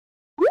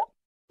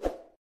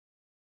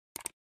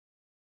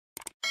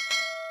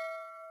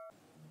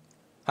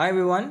Hi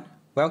everyone,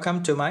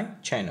 welcome to my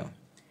channel.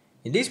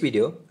 In this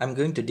video, I'm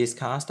going to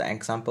discuss the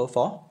example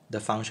for the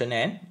function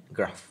and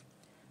graph.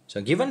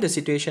 So given the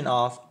situation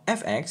of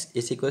fx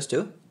is equals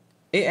to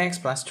ax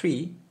plus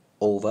 3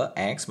 over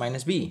x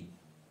minus b,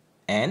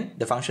 and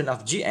the function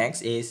of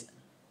gx is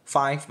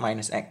 5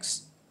 minus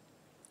x.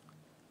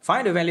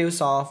 Find the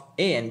values of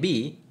a and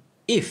b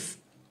if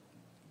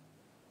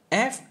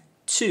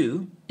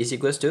f2 is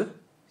equals to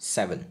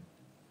 7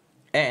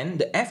 and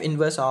the f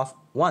inverse of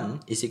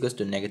 1 is equals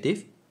to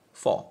negative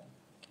 4.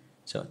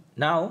 So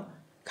now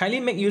kindly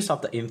make use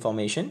of the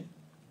information.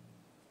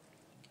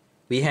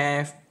 We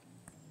have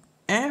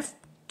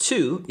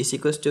f2 is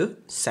equals to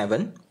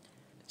 7.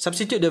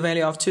 Substitute the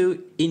value of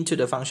 2 into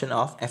the function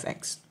of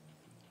fx.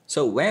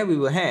 So where we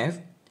will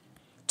have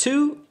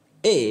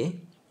 2a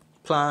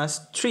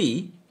plus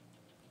 3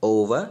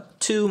 over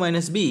 2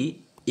 minus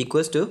b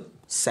equals to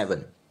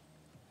 7.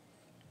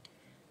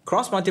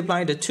 Cross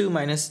multiply the 2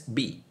 minus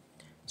b.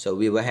 So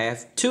we will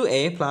have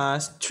 2a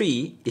plus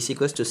 3 is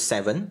equals to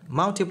 7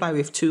 multiply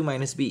with 2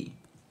 minus b.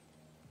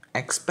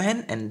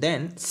 Expand and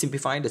then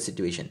simplify the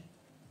situation.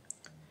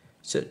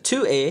 So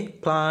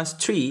 2a plus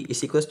 3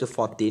 is equals to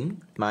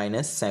 14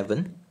 minus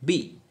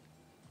 7b.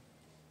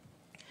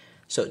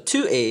 So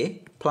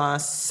 2a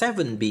plus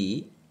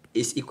 7b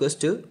is equals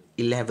to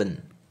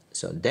 11.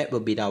 So that will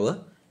be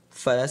our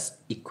first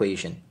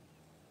equation.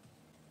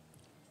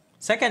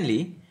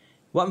 Secondly,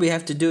 what we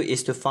have to do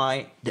is to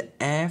find the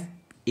f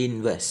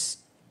inverse.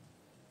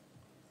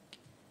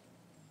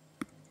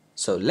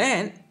 So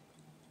let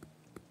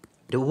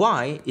the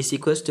y is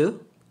equals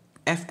to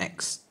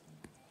fx.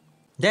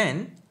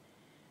 Then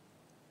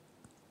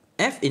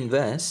f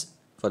inverse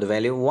for the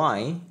value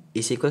y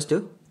is equals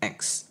to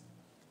x.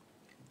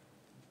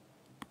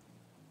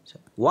 So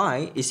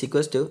y is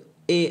equals to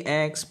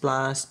ax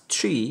plus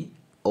 3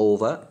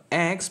 over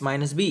x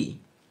minus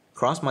b.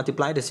 Cross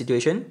multiply the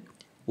situation.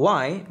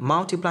 Y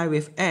multiply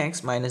with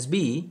x minus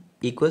b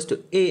equals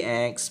to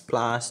ax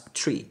plus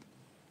 3.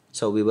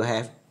 So we will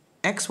have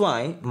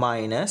xy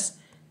minus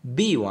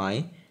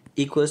by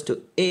equals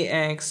to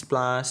ax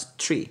plus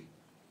 3.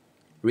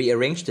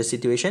 Rearrange the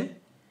situation.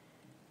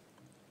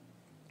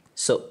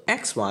 So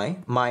xy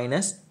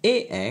minus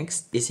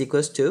ax is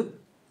equals to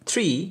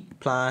 3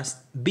 plus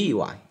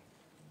by.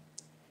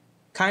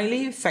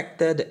 Kindly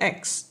factor the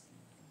x.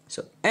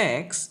 So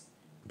x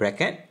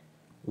bracket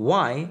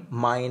y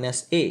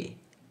minus a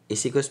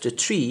is equals to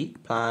 3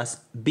 plus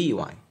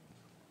by.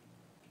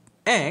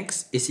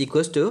 X is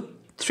equals to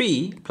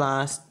 3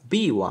 plus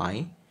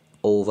by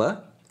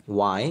over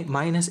y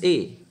minus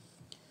a.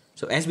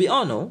 So as we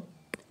all know,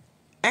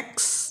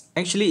 x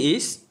actually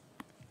is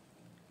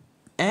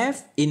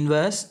f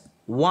inverse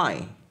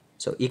y.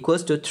 So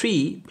equals to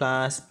 3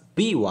 plus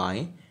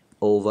by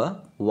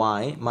over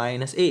y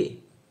minus a.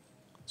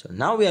 So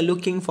now we are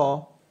looking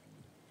for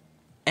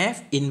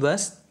f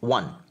inverse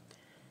 1.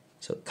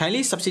 So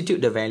kindly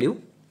substitute the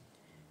value.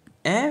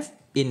 F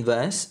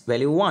inverse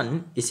value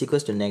 1 is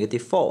equals to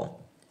negative 4.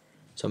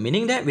 So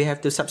meaning that we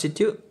have to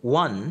substitute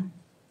 1,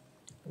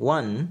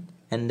 1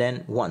 and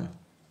then 1.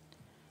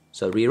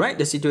 So rewrite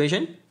the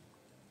situation.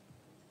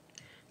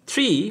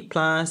 3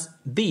 plus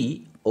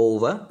b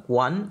over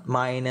 1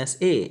 minus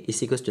a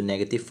is equals to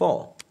negative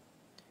 4.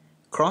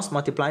 Cross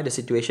multiply the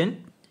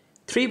situation.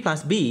 3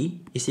 plus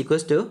b is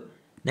equals to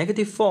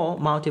negative 4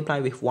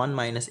 multiplied with 1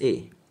 minus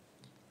a.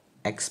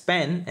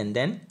 Expand and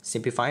then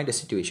simplify the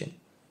situation.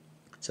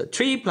 So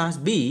 3 plus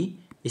b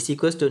is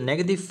equals to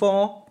negative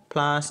 4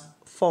 plus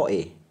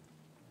 4a.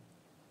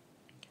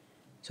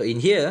 So in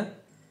here,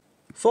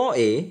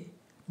 4a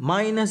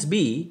minus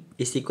b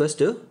is equals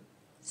to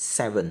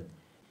 7.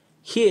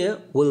 Here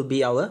will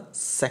be our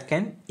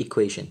second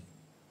equation.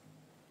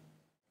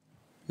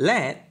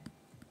 Let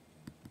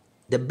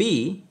the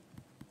b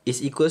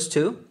is equals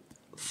to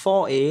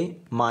 4a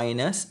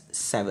minus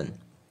 7.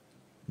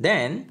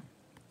 Then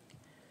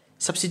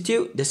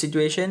substitute the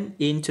situation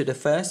into the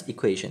first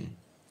equation.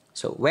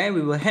 So where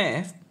we will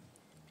have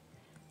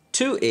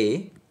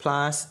 2a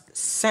plus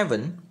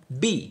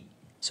 7b.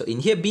 So in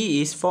here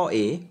b is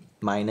 4a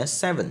minus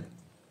 7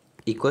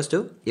 equals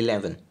to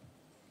 11.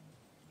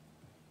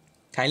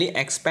 Kindly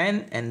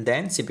expand and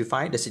then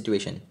simplify the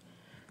situation.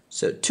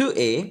 So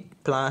 2a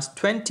plus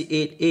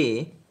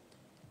 28a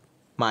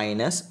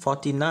minus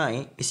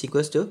 49 is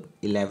equals to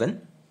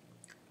 11.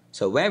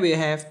 So where we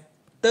have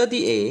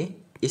 30a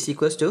is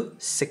equals to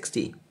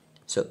 60.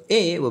 So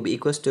a will be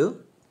equals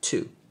to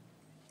 2.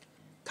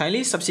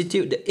 Kindly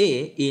substitute the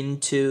a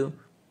into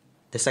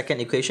the second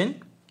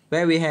equation,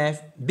 where we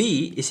have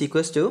b is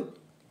equals to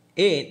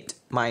 8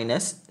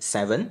 minus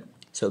 7.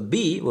 So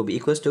b will be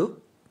equals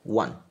to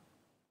 1.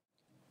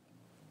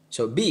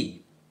 So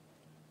b.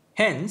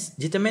 Hence,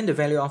 determine the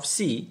value of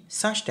c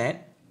such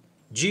that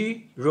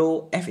g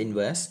rho f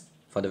inverse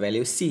for the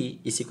value c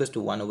is equals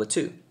to 1 over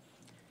 2.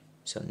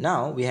 So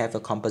now we have a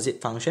composite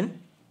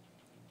function.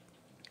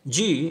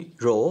 G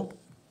rho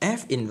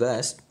f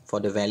inverse for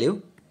the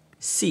value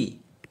c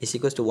is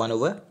equals to 1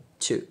 over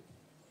 2.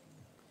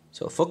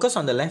 So focus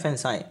on the left hand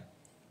side.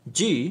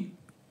 G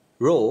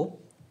rho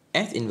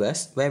F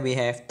inverse where we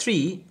have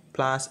 3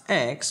 plus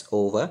x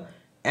over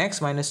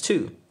x minus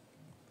 2.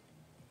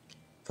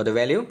 For the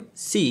value,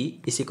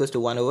 c is equals to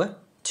 1 over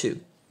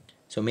 2.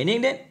 So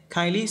meaning that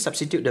kindly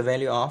substitute the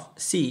value of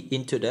c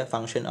into the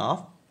function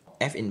of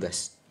F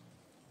inverse.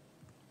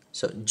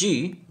 So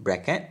g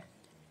bracket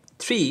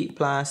 3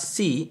 plus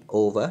c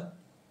over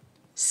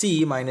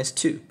c minus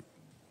 2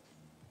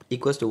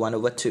 equals to 1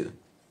 over 2.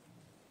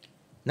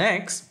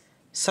 Next,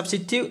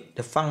 substitute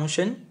the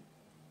function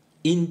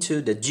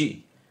into the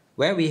g,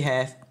 where we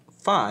have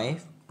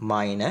 5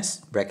 minus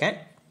bracket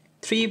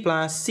 3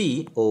 plus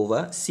c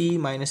over c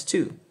minus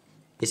 2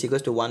 is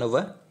equals to 1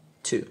 over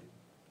 2.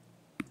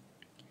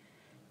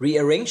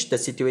 Rearrange the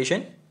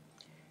situation,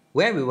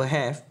 where we will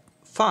have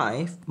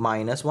 5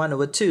 minus 1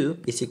 over 2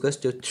 is equals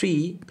to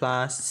 3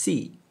 plus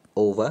c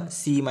over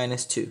c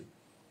minus 2.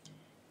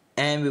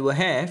 And we will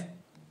have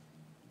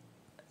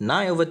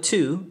 9 over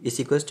 2 is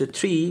equals to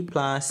 3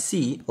 plus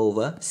c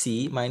over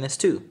c minus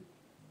 2.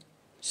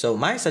 So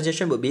my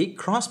suggestion would be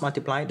cross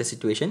multiply the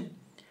situation.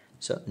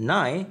 So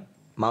 9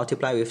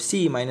 multiplied with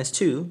c minus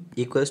 2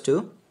 equals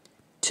to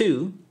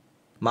 2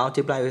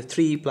 multiplied with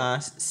 3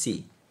 plus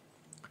c.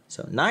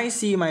 So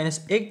 9c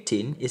minus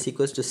 18 is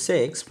equals to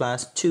 6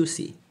 plus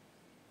 2c.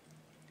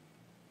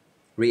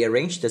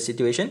 Rearrange the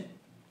situation.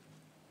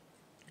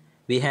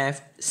 We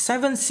have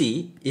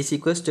 7c is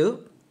equals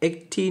to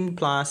 18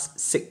 plus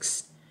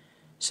 6.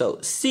 So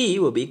c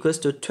will be equals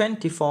to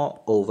 24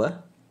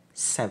 over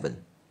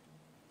 7.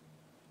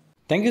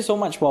 Thank you so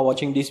much for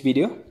watching this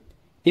video.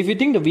 If you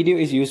think the video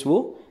is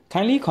useful,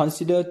 kindly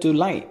consider to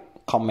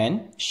like,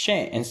 comment,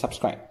 share and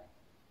subscribe.